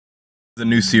The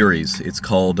new series. It's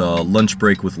called Lunch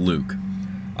Break with Luke.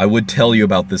 I would tell you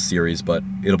about this series, but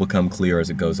it'll become clear as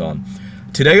it goes on.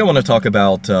 Today I want to talk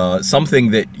about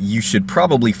something that you should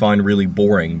probably find really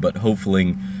boring, but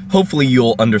hopefully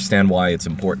you'll understand why it's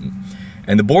important.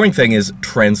 And the boring thing is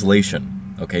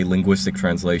translation, okay? Linguistic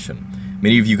translation.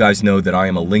 Many of you guys know that I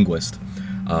am a linguist.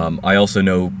 I also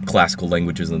know classical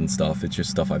languages and stuff. It's just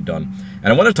stuff I've done.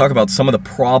 And I want to talk about some of the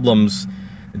problems,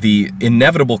 the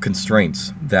inevitable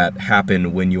constraints that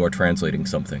happen when you are translating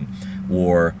something.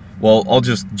 Or, well, I'll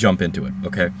just jump into it,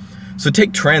 okay? So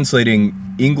take translating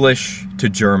English to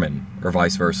German, or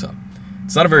vice versa.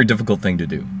 It's not a very difficult thing to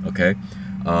do, okay?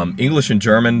 English and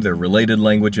German, they're related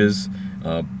languages.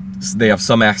 They have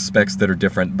some aspects that are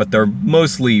different, but they're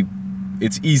mostly,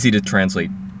 it's easy to translate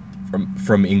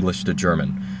from English to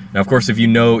German. Now, of course, if you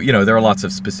know, there are lots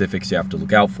of specifics you have to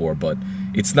look out for, but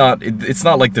it's not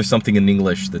like there's something in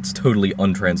English that's totally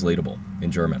untranslatable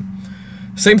in German.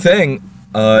 Same thing,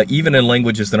 even in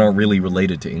languages that aren't really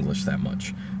related to English that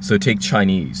much. So take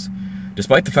Chinese.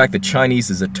 Despite the fact that Chinese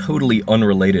is a totally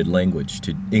unrelated language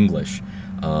to English,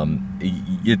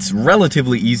 it's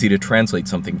relatively easy to translate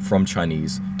something from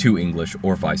Chinese to English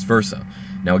or vice versa.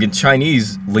 Now again,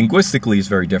 Chinese linguistically is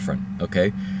very different,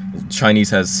 okay? Chinese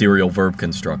has serial verb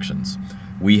constructions.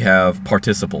 We have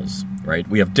participles, right?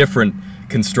 We have different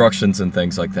constructions and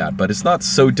things like that, but it's not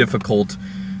so difficult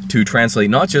to translate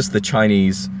not just the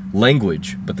Chinese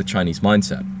language, but the Chinese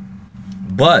mindset.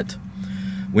 But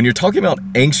when you're talking about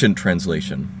ancient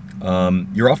translation,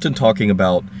 you're often talking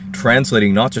about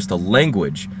translating not just a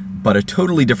language, but a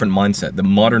totally different mindset that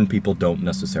modern people don't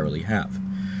necessarily have,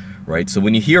 right? So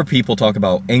when you hear people talk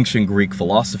about ancient Greek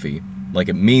philosophy, like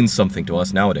it means something to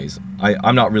us nowadays.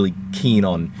 I'm not really keen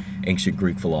on ancient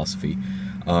Greek philosophy,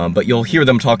 but you'll hear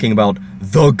them talking about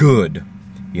the good.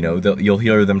 You'll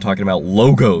hear them talking about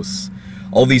logos.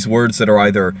 All these words that are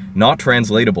either not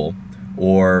translatable,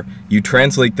 or you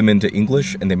translate them into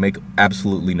English and they make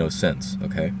absolutely no sense,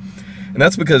 okay? And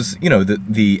that's because,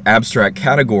 the abstract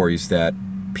categories that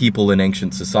people in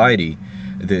ancient society,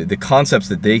 the concepts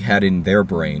that they had in their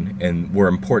brain and were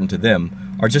important to them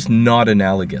are just not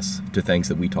analogous to things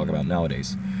that we talk about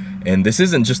nowadays. And this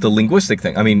isn't just a linguistic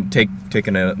thing. I mean, take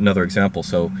another example.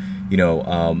 So,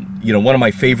 one of my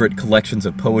favorite collections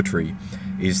of poetry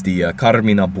is the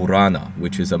Carmina Burana,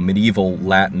 which is a medieval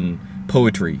Latin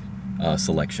poetry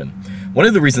selection. One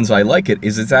of the reasons I like it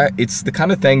is it's the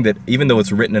kind of thing that, even though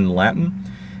it's written in Latin,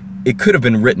 it could have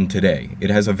been written today. It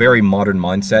has a very modern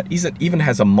mindset. It even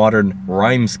has a modern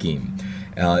rhyme scheme.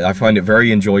 I find it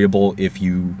very enjoyable if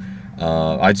you...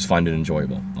 I just find it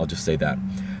enjoyable. I'll just say that.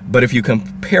 But if you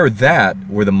compare that,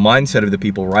 where the mindset of the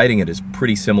people writing it is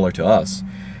pretty similar to us,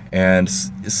 and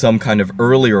some kind of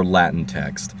earlier Latin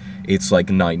text, it's like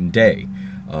night and day.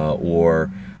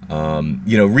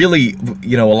 Really,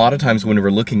 a lot of times when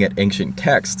we're looking at ancient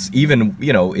texts, even,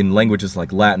 in languages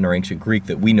like Latin or ancient Greek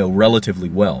that we know relatively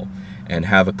well and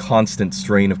have a constant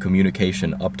strain of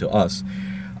communication up to us,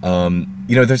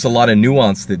 there's a lot of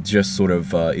nuance that just sort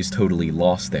of is totally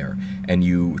lost there. And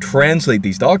you translate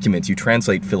these documents, you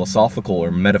translate philosophical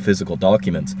or metaphysical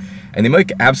documents, and they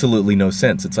make absolutely no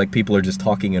sense. It's like people are just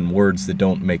talking in words that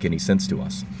don't make any sense to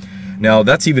us. Now,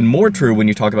 that's even more true when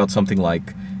you talk about something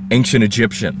like ancient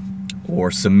Egyptian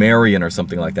or Sumerian or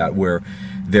something like that, where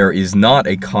there is not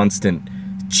a constant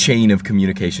chain of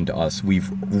communication to us. We've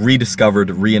rediscovered,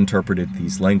 reinterpreted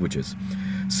these languages.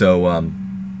 So,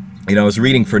 I was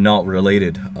reading for Not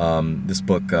Related, this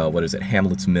book,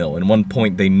 Hamlet's Mill. And one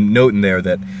point they note in there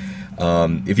that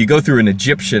if you go through an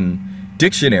Egyptian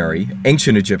dictionary,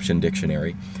 ancient Egyptian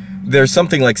dictionary, there's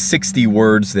something like 60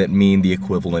 words that mean the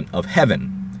equivalent of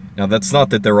heaven. Now, that's not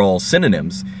that they're all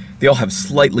synonyms. They all have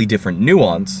slightly different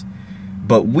nuance,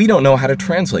 but we don't know how to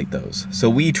translate those. So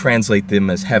we translate them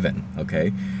as heaven,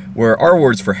 okay? Where our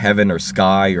words for heaven or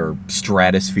sky or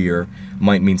stratosphere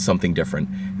might mean something different.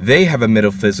 They have a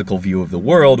metaphysical view of the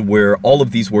world where all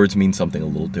of these words mean something a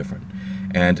little different.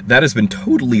 And that has been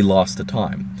totally lost to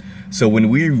time. So when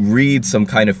we read some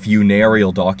kind of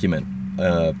funereal document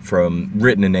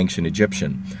written in ancient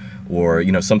Egyptian, or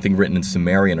something written in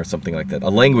Sumerian or something like that, a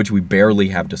language we barely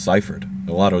have deciphered,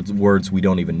 a lot of words we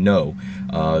don't even know,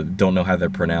 don't know how they're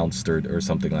pronounced or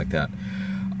something like that.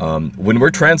 When we're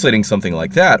translating something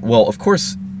like that, well, of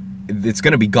course, it's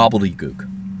going to be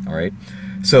gobbledygook, all right?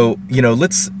 So,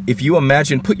 if you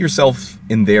imagine, put yourself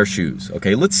in their shoes,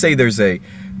 okay? Let's say there's a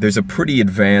pretty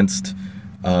advanced,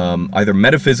 either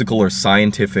metaphysical or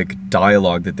scientific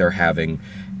dialogue that they're having,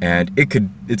 and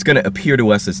it's going to appear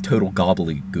to us as total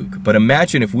gobbledygook. But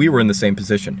imagine if we were in the same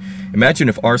position. Imagine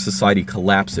if our society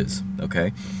collapses,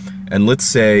 okay? And let's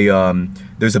say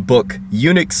there's a book,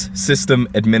 Unix System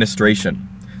Administration.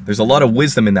 There's a lot of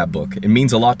wisdom in that book. It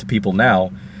means a lot to people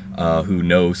now who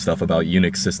know stuff about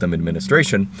Unix system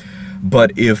administration.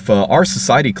 But if our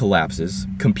society collapses,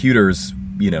 computers,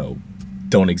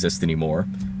 don't exist anymore.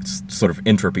 It's sort of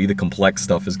entropy. The complex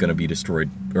stuff is going to be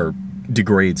destroyed or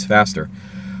degrades faster.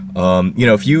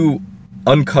 If you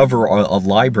uncover a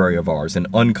library of ours and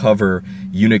uncover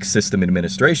Unix system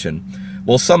administration,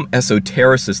 well, some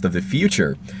esotericist of the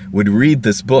future would read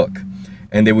this book,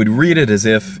 and they would read it as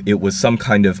if it was some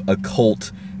kind of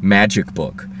occult magic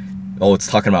book. Oh, it's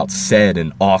talking about sed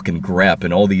and awk and grep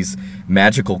and all these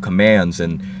magical commands,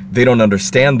 and they don't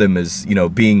understand them as,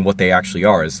 being what they actually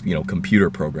are, as,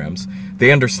 computer programs.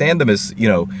 They understand them as,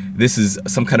 this is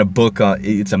some kind of book,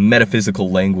 it's a metaphysical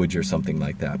language or something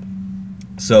like that.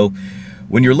 So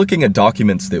when you're looking at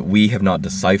documents that we have not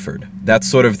deciphered, that's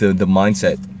sort of the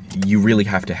mindset you really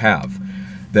have to have.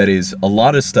 That is, a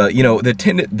lot of stuff,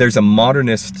 there's a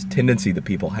modernist tendency that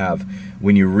people have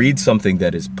when you read something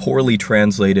that is poorly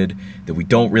translated, that we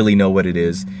don't really know what it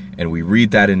is, and we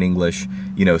read that in English.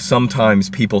 Sometimes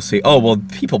people say, oh, well,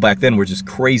 people back then were just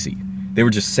crazy. They were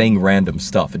just saying random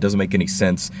stuff. It doesn't make any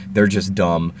sense. They're just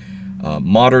dumb.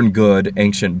 Modern good,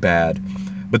 ancient bad.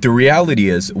 But the reality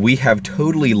is, we have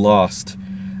totally lost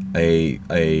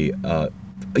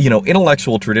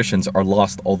intellectual traditions are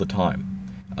lost all the time.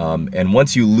 And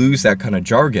once you lose that kind of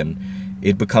jargon,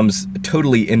 it becomes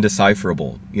totally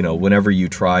indecipherable, whenever you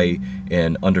try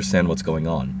and understand what's going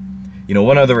on.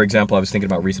 One other example I was thinking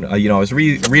about recently, I was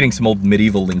reading some old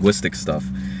medieval linguistic stuff.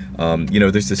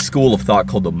 There's this school of thought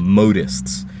called the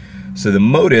modists. So the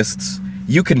modists,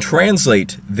 you can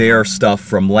translate their stuff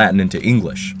from Latin into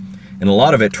English. And a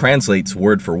lot of it translates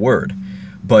word for word.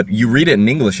 But you read it in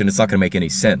English and it's not going to make any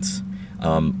sense.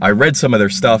 I read some of their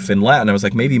stuff in Latin. I was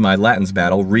like, maybe my Latin's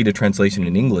bad. I'll read a translation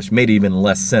in English. Made even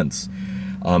less sense.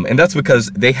 And that's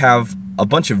because they have a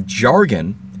bunch of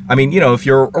jargon. I mean, if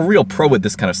you're a real pro at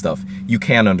this kind of stuff, you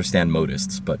can understand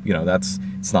modists. But,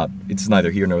 it's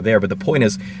neither here nor there. But the point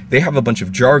is, they have a bunch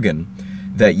of jargon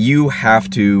that you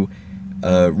have to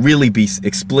really be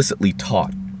explicitly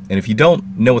taught. And if you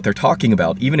don't know what they're talking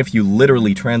about, even if you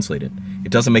literally translate it,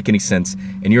 it doesn't make any sense,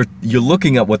 and you're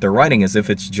looking at what they're writing as if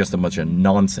it's just a bunch of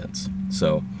nonsense.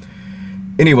 So,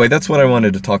 anyway, that's what I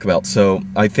wanted to talk about. So,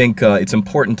 I think it's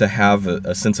important to have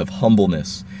a sense of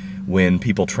humbleness when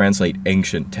people translate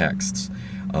ancient texts.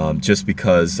 Just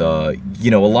because, a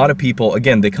lot of people,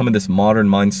 again, they come in this modern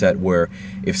mindset where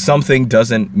if something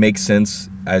doesn't make sense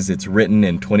as it's written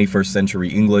in 21st century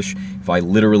English, if I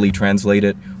literally translate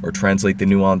it or translate the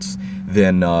nuance,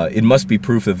 then it must be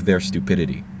proof of their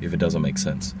stupidity if it doesn't make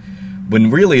sense.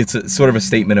 When really it's sort of a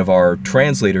statement of our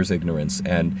translator's ignorance,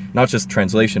 and not just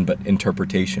translation, but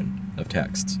interpretation of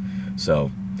texts.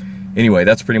 So, anyway,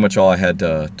 that's pretty much all I had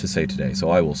to say today, so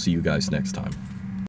I will see you guys next time.